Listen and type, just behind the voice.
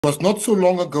It was not so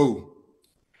long ago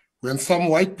when some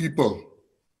white people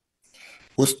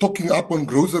were stocking up on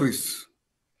groceries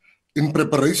in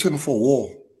preparation for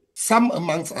war. Some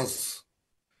amongst us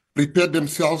prepared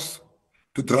themselves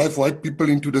to drive white people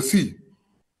into the sea.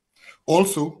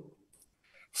 Also,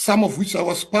 some of which I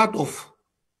was part of,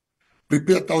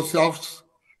 prepared ourselves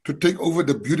to take over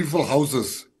the beautiful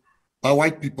houses by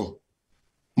white people.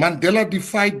 Mandela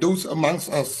defied those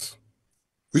amongst us,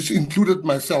 which included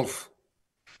myself,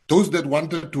 those that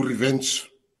wanted to revenge,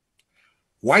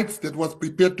 whites that was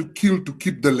prepared to kill to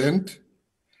keep the land,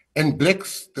 and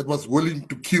blacks that was willing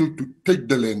to kill to take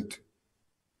the land.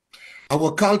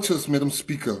 Our cultures, Madam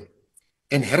Speaker,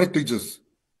 and heritages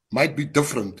might be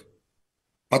different,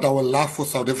 but our love for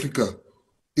South Africa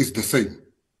is the same.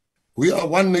 We are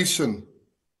one nation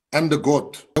under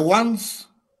God. The ones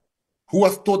who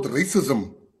was taught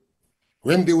racism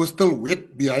when they were still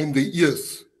wet behind their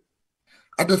ears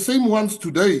are the same ones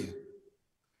today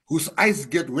whose eyes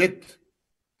get wet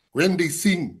when they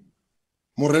sing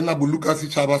Morena Buluka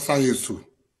Sichaba Sayesu.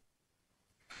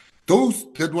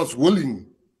 Those that was willing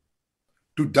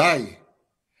to die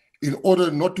in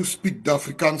order not to speak the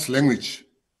Afrikaans language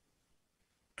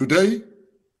today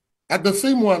are the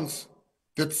same ones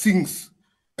that sings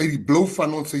a blow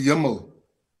van onze hemel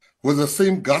with the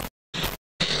same God.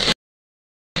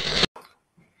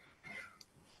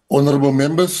 Honorable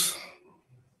members,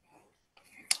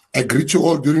 I greet you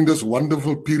all during this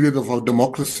wonderful period of our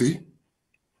democracy.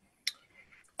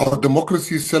 Our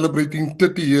democracy is celebrating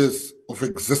 30 years of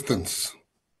existence.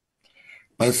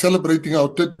 By celebrating our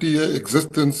 30-year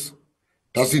existence,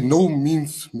 does in no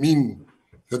means mean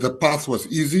that the path was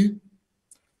easy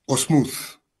or smooth.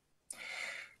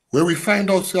 Where we find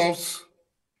ourselves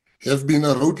has been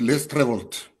a road less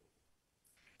traveled,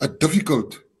 a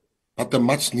difficult but a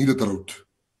much needed road.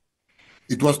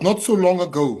 It was not so long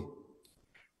ago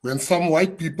when some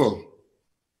white people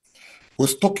were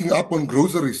stocking up on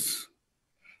groceries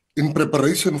in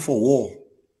preparation for war,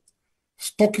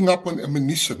 stocking up on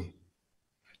ammunition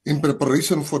in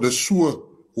preparation for the sure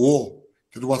war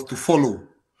that was to follow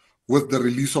with the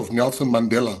release of Nelson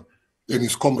Mandela and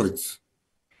his comrades.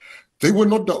 They were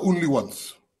not the only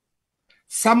ones.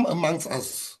 Some amongst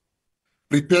us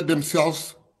prepared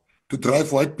themselves to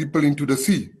drive white people into the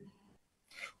sea.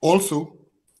 Also,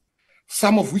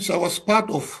 some of which I was part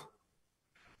of,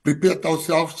 prepared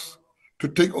ourselves to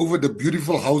take over the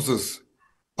beautiful houses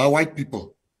by white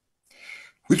people,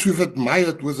 which we've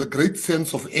admired with a great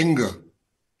sense of anger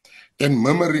and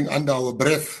murmuring under our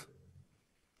breath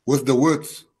with the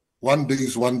words, "One day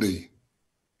is one day."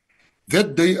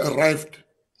 That day arrived,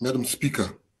 Madam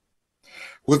Speaker,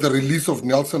 with the release of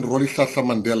Nelson Rolihlahla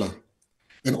Mandela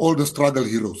and all the struggle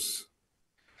heroes.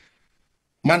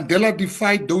 Mandela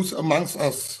defied those amongst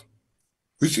us,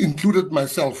 which included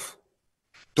myself,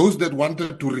 those that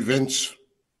wanted to revenge,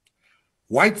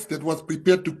 whites that was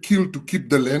prepared to kill to keep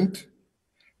the land,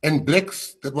 and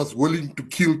blacks that was willing to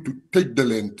kill to take the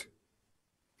land.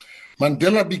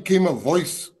 Mandela became a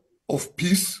voice of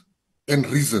peace and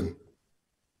reason.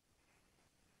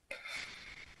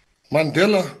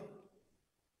 Mandela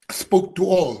spoke to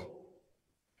all.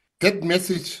 That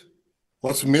message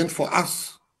was meant for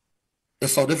us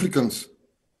as South Africans,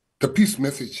 the peace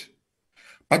message.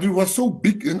 But it was so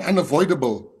big and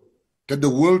unavoidable that the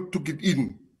world took it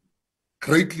in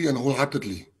greatly and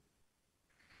wholeheartedly.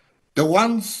 The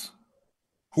ones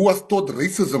who was taught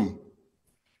racism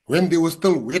when they were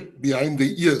still wet behind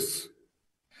their ears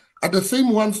are the same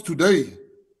ones today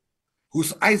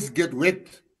whose eyes get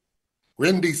wet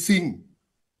when they sing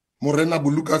Morena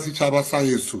Buluka Sichaba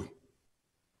Sayesu.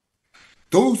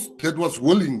 Those that was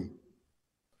willing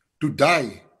to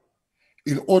die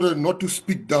in order not to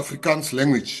speak the Afrikaans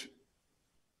language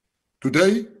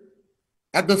today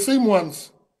are the same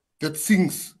ones that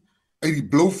sings a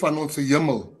blow van onze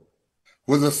hemel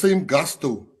with the same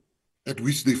gusto at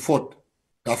which they fought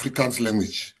the Afrikaans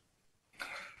language.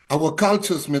 Our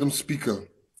cultures, Madam Speaker,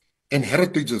 and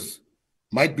heritages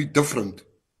might be different,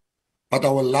 but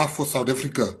our love for South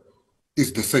Africa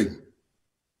is the same.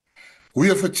 We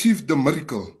have achieved the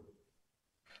miracle.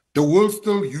 The world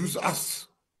still uses us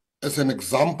as an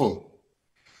example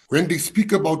when they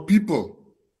speak about people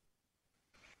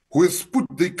who has put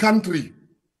their country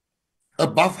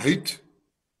above hate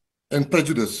and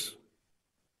prejudice.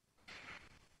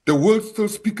 The world still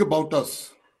speak about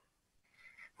us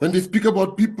when they speak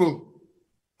about people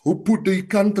who put their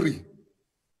country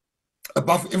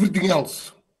above everything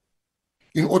else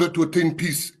in order to attain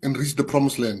peace and reach the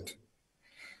promised land.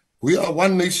 We are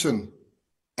one nation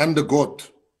under God.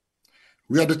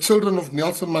 We are the children of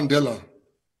Nelson Mandela.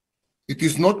 It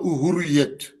is not Uhuru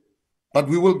yet, but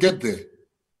we will get there.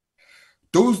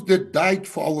 Those that died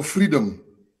for our freedom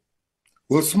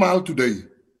will smile today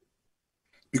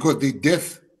because their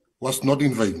death was not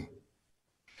in vain.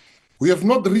 We have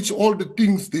not reached all the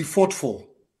things they fought for,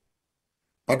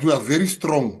 but we are very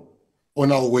strong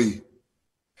on our way.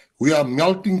 We are a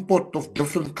melting pot of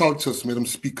different cultures, Madam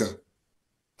Speaker.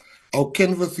 Our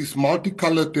canvas is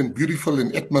multicolored and beautiful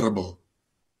and admirable.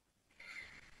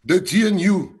 The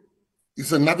GNU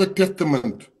is another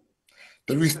testament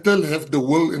that we still have the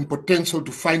will and potential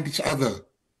to find each other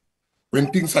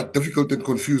when things are difficult and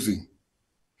confusing.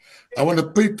 I want to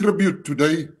pay tribute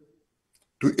today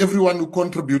to everyone who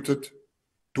contributed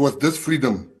towards this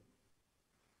freedom,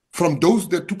 from those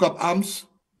that took up arms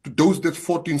to those that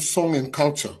fought in song and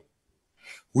culture.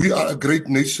 We are a great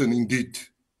nation indeed.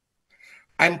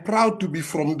 I'm proud to be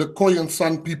from the Khoi and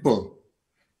San people,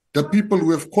 the people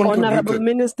who have contributed. Honorable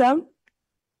Minister,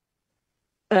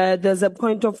 there's a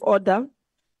point of order.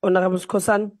 Honorable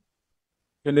Skosan.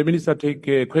 Can the Minister take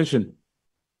a question?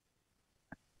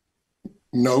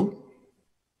 No.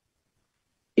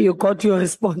 You got your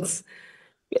response.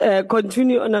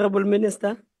 Continue, Honorable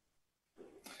Minister.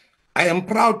 I am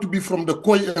proud to be from the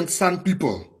Khoi and San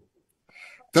people,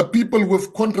 the people who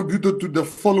have contributed to the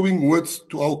following words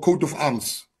to our coat of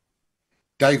arms: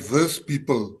 diverse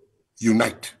people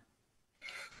unite.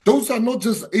 Those are not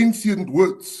just ancient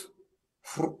words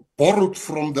borrowed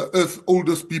from the earth's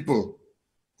oldest people,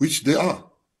 which they are.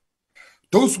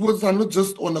 Those words are not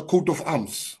just on a coat of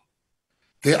arms.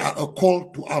 They are a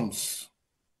call to arms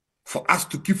for us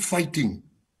to keep fighting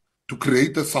to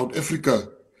create a South Africa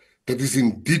that is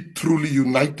indeed truly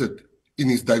united in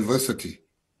its diversity.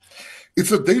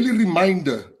 It's a daily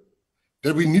reminder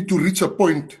that we need to reach a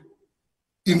point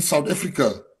in South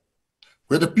Africa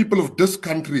where the people of this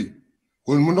country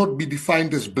will not be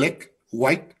defined as black,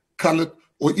 white, colored,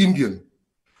 or Indian,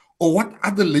 or what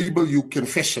other label you can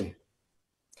fashion.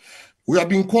 We are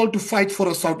being called to fight for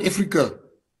a South Africa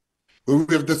where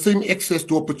we have the same access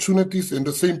to opportunities and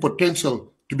the same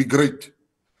potential to be great,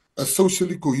 a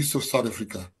socially cohesive South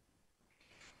Africa.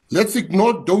 Let's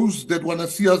ignore those that want to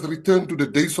see us return to the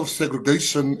days of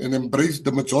segregation and embrace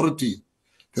the majority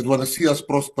that want to see us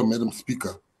prosper, Madam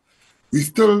Speaker. We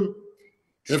still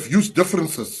have huge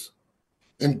differences,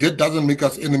 and that doesn't make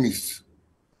us enemies.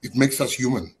 It makes us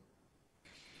human.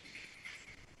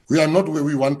 We are not where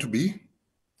we want to be.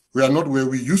 We are not where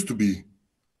we used to be.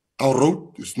 Our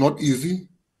road is not easy,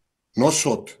 nor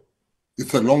short.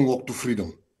 It's a long walk to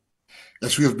freedom,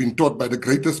 as we have been taught by the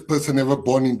greatest person ever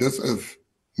born in this earth,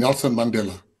 Nelson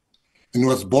Mandela, and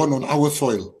was born on our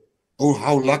soil. Oh,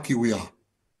 how lucky we are.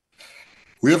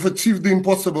 We have achieved the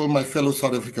impossible, my fellow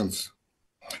South Africans.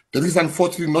 That is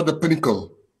unfortunately not the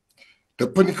pinnacle. The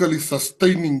pinnacle is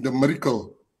sustaining the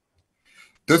miracle.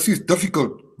 This is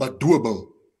difficult but doable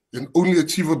and only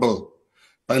achievable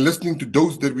by listening to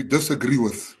those that we disagree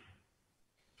with,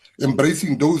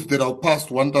 embracing those that our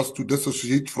past want us to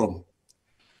dissociate from,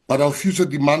 but our future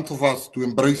demands of us to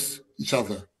embrace each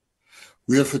other.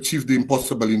 We have achieved the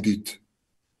impossible indeed.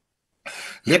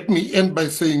 Let me end by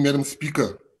saying, Madam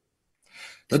Speaker,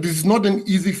 that it is not an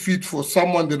easy feat for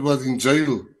someone that was in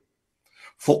jail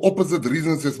for opposite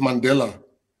reasons as Mandela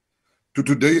to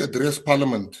today address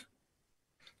Parliament.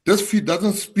 This feat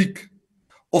doesn't speak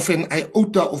of an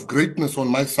iota of greatness on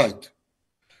my side,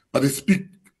 but it speaks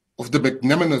of the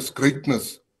magnanimous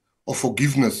greatness of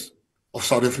forgiveness of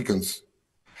South Africans.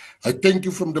 I thank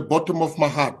you from the bottom of my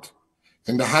heart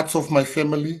and the hearts of my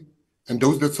family and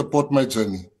those that support my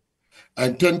journey. I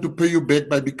intend to pay you back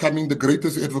by becoming the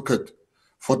greatest advocate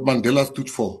for what Mandela stood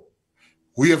for.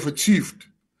 We have achieved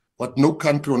what no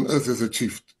country on earth has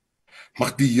achieved.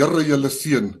 Mag die Here julle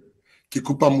seën. Ki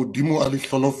kupa modimo ali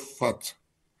hlolof vat.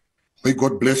 May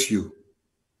God bless you.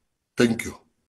 Thank you.